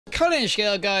Colin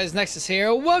Scale guys, Nexas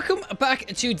here. Welcome back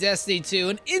to Destiny 2,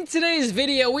 and in today's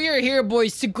video we are here,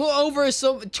 boys, to go over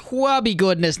some twabby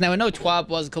goodness. Now I know twab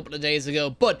was a couple of days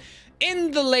ago, but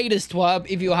in the latest twab,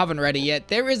 if you haven't read it yet,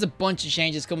 there is a bunch of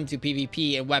changes coming to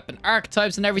PvP and weapon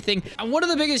archetypes and everything. And one of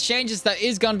the biggest changes that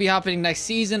is going to be happening next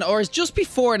season, or is just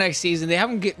before next season, they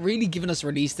haven't really given us a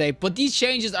release date, but these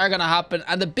changes are going to happen.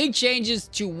 And the big changes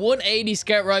to 180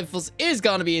 scout rifles is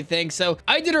going to be a thing. So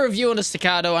I did a review on the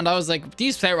Staccato, and I was like,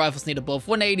 these scout rifles need a buff.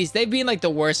 180s, they've been like the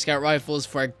worst scout rifles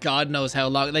for God knows how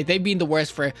long. Like, they've been the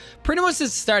worst for pretty much since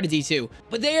the start of D2.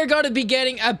 But they are going to be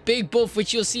getting a big buff,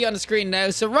 which you'll see on the screen now.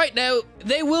 So right now,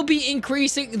 they will be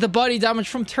increasing the body damage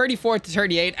from 34 to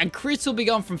 38, and crits will be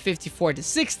gone from 54 to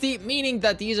 60, meaning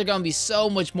that these are going to be so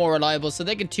much more reliable. So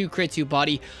they can 2 crit 2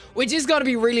 body, which is going to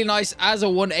be really nice as a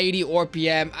 180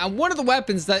 RPM. And one of the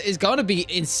weapons that is going to be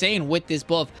insane with this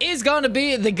buff is going to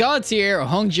be the god tier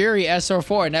Hung Jury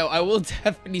SR4. Now I will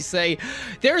definitely say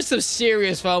there's some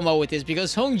serious FOMO with this,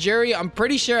 because Hung Jury, I'm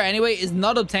pretty sure anyway, is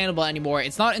not obtainable anymore.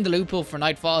 It's not in the loot pool for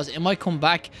Nightfalls. It might come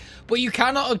back, but you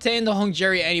cannot obtain the Hung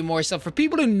Jury anymore. So for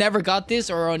people who never got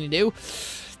this or only new,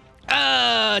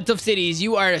 Tough Cities,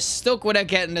 you are stuck without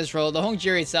getting this roll. The Hung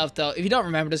Jury itself, though, if you don't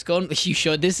remember this gun, you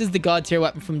should. This is the god tier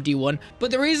weapon from D1.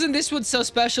 But the reason this one's so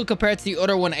special compared to the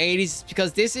other 180s is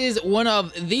because this is one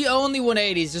of the only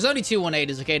 180s. There's only 2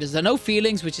 180s, okay? There's the No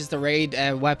Feelings, which is the raid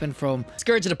weapon from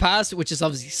Scourge of the Past, which is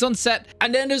obviously Sunset.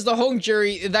 And then there's the Hung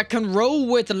Jury that can roll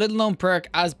with a little known perk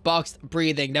as Boxed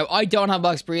Breathing. Now, I don't have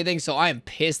Boxed Breathing, so I am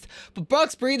pissed. But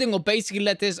Boxed Breathing will basically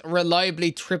let this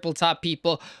reliably triple tap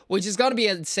people, which is going to be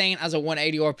insane as a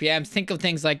 180 RPMs. Think of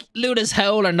things like Luda's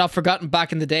Howl or Not Forgotten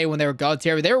back in the day when they were god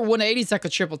tier. They were 180s that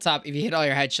could triple tap if you hit all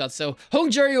your headshots. So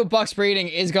Hung Jury with Box Breeding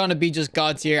is going to be just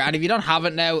god tier, and if you don't have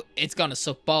it now, it's going to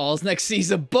suck balls next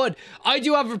season. But I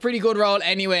do have a pretty good roll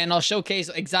anyway, and I'll showcase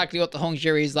exactly what the Hung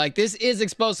Jury is like. This is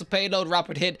explosive payload,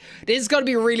 rapid hit. This is going to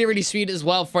be really sweet as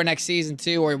well for next season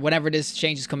too, or whenever this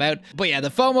changes come out. But yeah,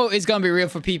 the FOMO is going to be real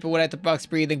for people without the Box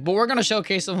Breathing, but we're going to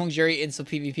showcase some Hung Jury in some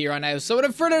PvP right now. So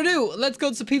without further ado, let's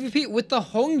go to PvP with the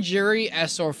Hung Jury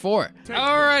SR4.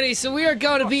 Alrighty, so we are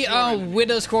going to be on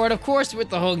Widow's Court, of course, with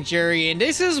the Hung Jury, and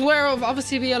this is where it'll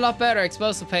obviously be a lot better,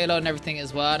 explosive payload and everything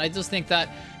as well. And I just think that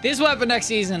this weapon next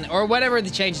season, or whenever the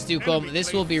changes do come,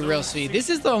 this will be real sweet. This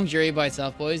is the Hung Jury by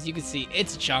itself, boys. You can see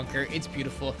it's a chonker, it's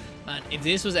beautiful. Man, if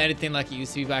this was anything like it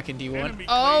used to be back in D1,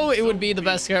 oh, it would be the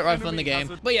best scout rifle in the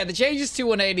game. But yeah, the changes to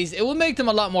 180s, it will make them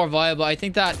a lot more viable. I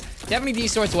think that definitely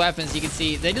these sorts of weapons, you can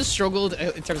see, they just struggled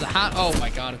in terms of hat. Oh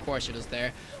my god, of course it was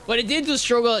there. But it did just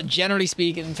struggle, generally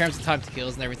speaking, in terms of time to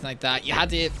kills and everything like that. You had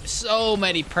to hit so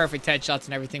many perfect headshots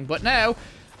and everything. But now,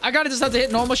 I gotta just have to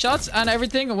hit normal shots and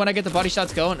everything. And when I get the body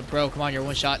shots going, bro, come on, you're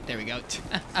one shot. There we go.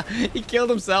 He killed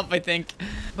himself, I think.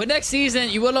 But next season,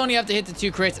 you will only have to hit the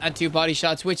 2 crits and 2 body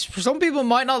shots, which for some people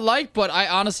might not like, but I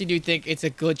honestly do think it's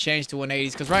a good change to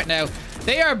 180s, because right now,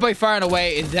 they are by far and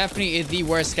away, definitely the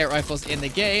worst scout rifles in the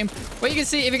game. But you can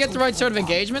see, if you get the right sort of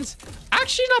engagements,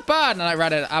 actually not bad. And I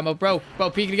ran out of ammo, bro,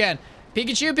 peek it again.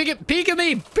 Pikachu, peek at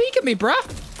me,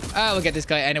 bruh. We'll get this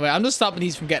guy anyway. I'm just stopping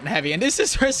these from getting heavy. And this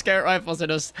is where scout rifles are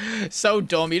just so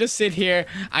dumb. You just sit here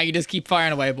and you just keep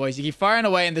firing away, boys. You keep firing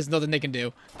away and there's nothing they can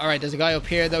do. All right, there's a guy up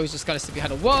here, though. He's just got to sit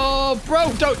behind a wall.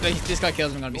 Bro, don't. This guy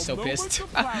kills him. I'm going to be so pissed.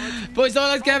 Boys, don't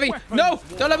let him get heavy. No,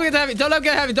 don't let him get heavy. Don't let him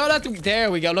get heavy. Don't let him.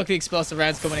 There we go. Look at the explosive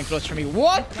rounds coming in clutch for me.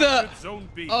 What the?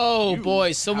 Oh,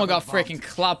 boys. Someone got freaking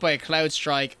clapped by a cloud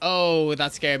strike. Oh,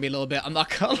 that scared me a little bit. I'm not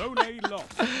going to.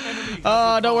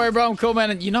 Oh, don't worry, bro. I'm coming.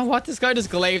 And you know what? This guy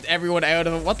just glaived everyone out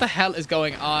of it. What the hell is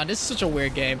going on? This is such a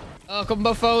weird game. Oh, a couple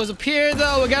more foes up here,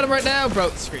 though. We got him right now, bro.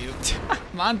 Screw you.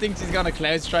 Man thinks he's gonna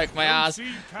cloud strike my ass.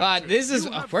 But this is...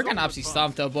 we're gonna absolutely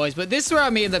stomp, though, boys. But this is where I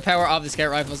mean the power of the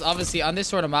scout rifles. Obviously, on this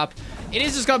sort of map, it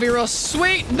is just gonna be real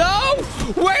sweet. No!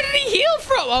 Where did he heal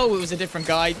from? Oh, it was a different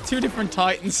guy. 2 different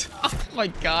titans. Oh, my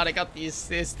God. I got the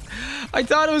assist. I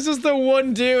thought it was just the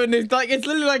one dude. And it's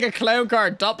literally like a clown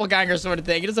car doppelganger sort of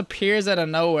thing. It just appears out of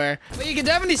nowhere. But you can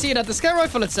definitely see that the scout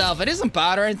rifle itself, it isn't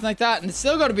bad or anything like that. And it's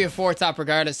still gonna be a 4-tap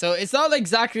regardless. So it's not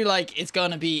exactly like it's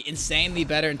gonna be insanely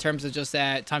better in terms of just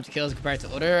time to kills compared to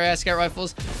other scout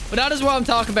rifles, but that is what I'm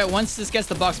talking about. Once this gets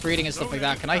the box breeding and stuff like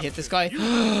that, can I hit this guy?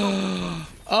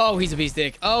 Oh, he's a beast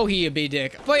dick. Oh, he a big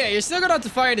dick. But yeah, you're still gonna have to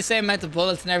fire the same amount of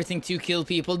bullets and everything to kill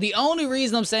people. The only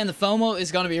reason I'm saying the FOMO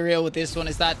is gonna be real with this one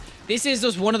is that this is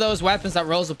just one of those weapons that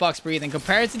rolls with box breathing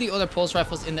compared to the other pulse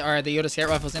rifles in the, or the other scout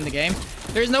rifles in the game.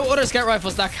 There's no other scout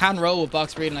rifles that can roll with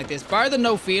box breathing like this, bar the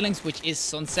No Feelings, which is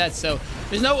Sunset. So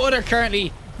there's no other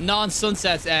currently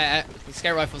non-sunset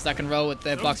scout rifles that can roll with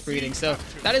the box breathing. So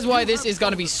that is why this is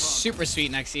going to be super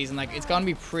sweet next season. Like, it's going to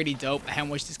be pretty dope how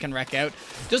much this can wreck out.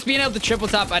 Just being able to triple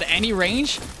tap at any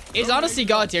range is honestly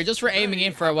god tier, just for aiming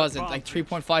in for, was it like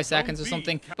 3.5 seconds or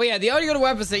something. But yeah, the only other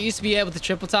weapons that used to be able to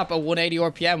triple tap at 180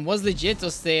 RPM was legit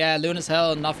just the Luna's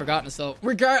Hell and Not Forgotten. So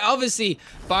obviously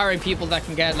barring people that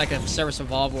can get like a service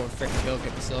revolver or freaking go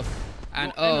get the stuff.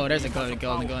 And oh, there's a guy with a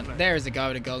golden gun. There's a guy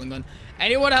with a golden gun.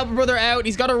 Anyone help a brother out?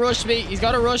 He's got to rush me. He's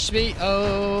got to rush me.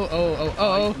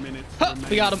 Oh. Huh,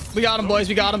 we got him. We got him, boys.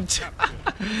 We got him.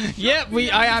 Yep,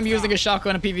 I am using a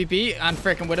shotgun in PvP and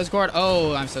freaking Widow's Cord.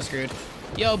 Oh, I'm so screwed.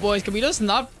 Yo, boys, can we just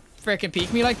not freaking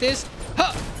peek me like this?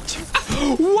 Huh.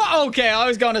 What? Okay, I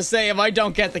was gonna say, if I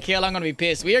don't get the kill, I'm gonna be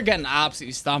pissed. We are getting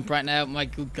absolutely stomped right now. My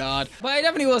good god. But I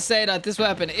definitely will say that this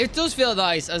weapon, it does feel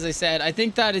nice. As I said, I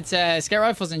think that it's scout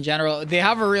rifles in general, they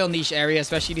have a real niche area,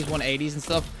 especially these 180s and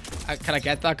stuff. Can I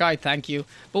get that guy? Thank you.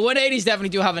 But 180s definitely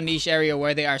do have a niche area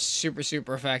where they are super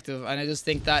effective, and I just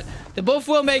think that the buff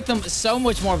will make them so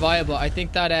much more viable. I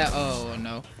think that oh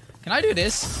no, can I do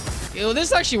this? Will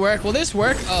this actually work? Will this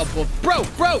work? Oh, but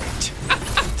bro.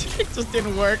 It just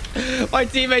didn't work. My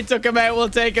teammate took him out. We'll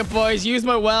take it, boys. Use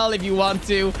my well if you want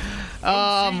to.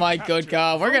 Oh my good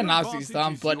god, we're getting absolutely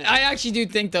stomped. But I actually do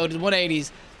think though the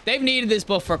 180s, they've needed this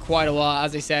buff for quite a while.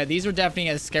 As I said, these were definitely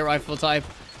a scout rifle type,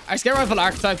 a scout rifle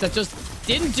archetype that just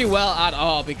didn't do well at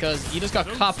all because you just got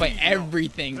caught by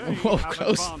everything. Whoa,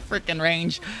 close freaking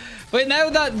range. But now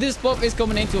that this buff is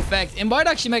coming into effect, it might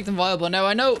actually make them viable. Now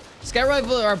I know scout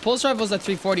rifle or pulse rifles at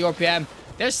 340 RPM,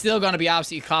 they're still going to be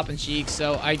absolutely cop and cheek.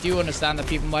 So I do understand that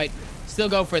people might still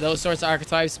go for those sorts of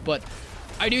archetypes, but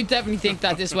I do definitely think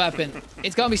that this weapon,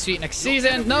 it's going to be sweet next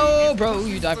season. No, bro,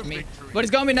 you died for me. But it's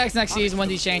going to be next season when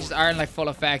these changes are in like full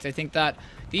effect. I think that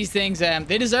these things,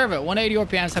 they deserve it. 180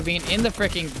 RPMs have been in the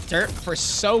freaking dirt for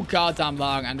so goddamn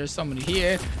long, and there's someone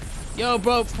here. Yo,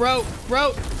 bro,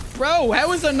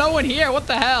 how is there no one here? What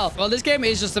the hell? Well, this game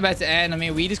is just about to end. I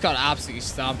mean, we just got absolutely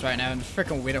stomped right now, and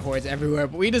freaking widow hordes everywhere,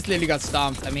 but we just literally got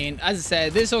stomped. I mean, as I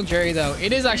said, this old jury though,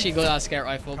 it is actually a good ass scout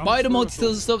rifle. By the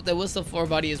multi-stills and stuff, there will still 4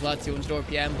 body as well, 200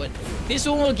 RPM, but this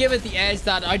one will give it the edge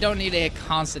that I don't need a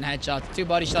constant headshot. 2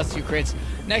 body shots, 2 crits.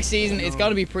 Next season, it's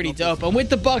going to be pretty dope. And with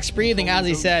the box breathing, as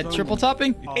I said, triple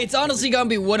topping, it's honestly going to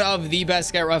be one of the best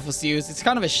scout rifles to use. It's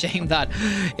kind of a shame that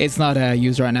it's not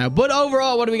used right now. But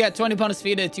overall, what do we get? 20 opponents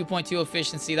defeated, 2.2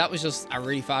 efficiency. That was just a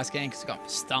really fast game because it got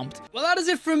stomped. Well, that is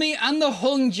it for me and the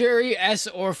Hung Jury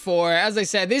SR4. As I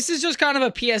said, this is just kind of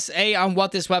a PSA on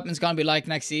what this weapon's going to be like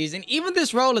next season. Even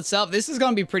this roll itself, this is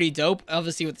going to be pretty dope,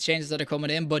 obviously with the changes that are coming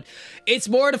in, but it's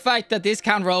more the fact that this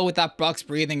can roll with that box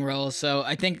breathing roll. So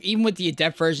I think even with the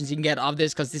adept versions you can get of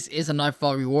this, because this is a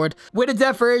nightfall reward, with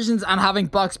adept versions and having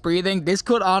box breathing, this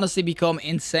could honestly become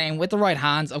insane with the right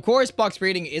hands. Of course, box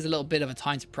breathing is a little bit of a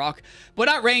time to proc, but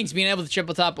at range, being able to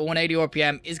triple tap at 180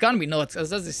 RPM is going to be nuts.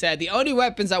 As I said, the only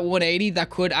weapons at 180 that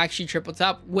could actually triple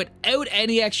tap without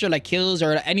any extra like kills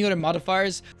or any other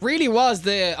modifiers really was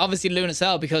the obviously Luna's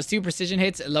Hell, because 2 precision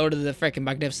hits loaded the freaking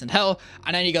Magnificent Hell,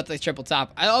 and then you got the triple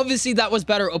tap. Obviously that was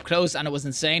better up close and it was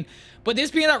insane, but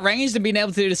this being at range and being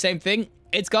able to do the same thing,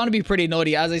 it's going to be pretty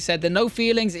nutty. As I said, the No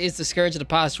Feelings is the Scourge of the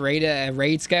Past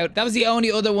raid scout. That was the only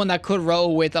other one that could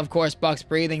roll with, of course, box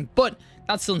breathing, but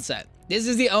that's Sunset. This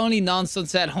is the only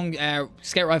non-sunset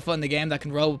scout rifle in the game that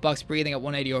can roll with box breathing at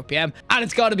 180 RPM. And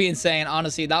it's got to be insane.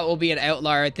 Honestly, that will be an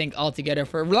outlier, I think, altogether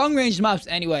for long-range maps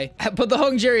anyway. But the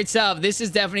Hung Jury itself, this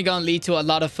is definitely going to lead to a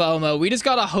lot of FOMO. We just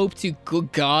got to hope to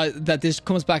good God that this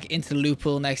comes back into the loot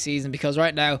pool next season, because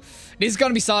right now, this is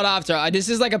going to be sought after. This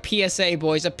is like a PSA,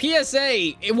 boys. A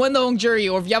PSA, when the Hung Jury,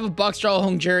 or if you have a box draw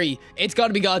Hung Jury, it's going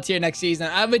to be god tier next season.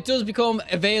 And if it does become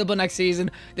available next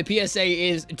season, the PSA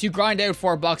is to grind out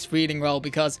for a box breathing roll,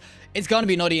 because it's going to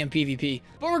be nutty in PvP.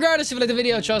 But regardless, if you like the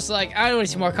video, trust like, I want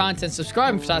to see more content,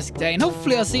 subscribe, and fantastic day, and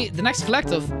hopefully I'll see the next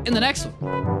collective in the next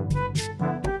one.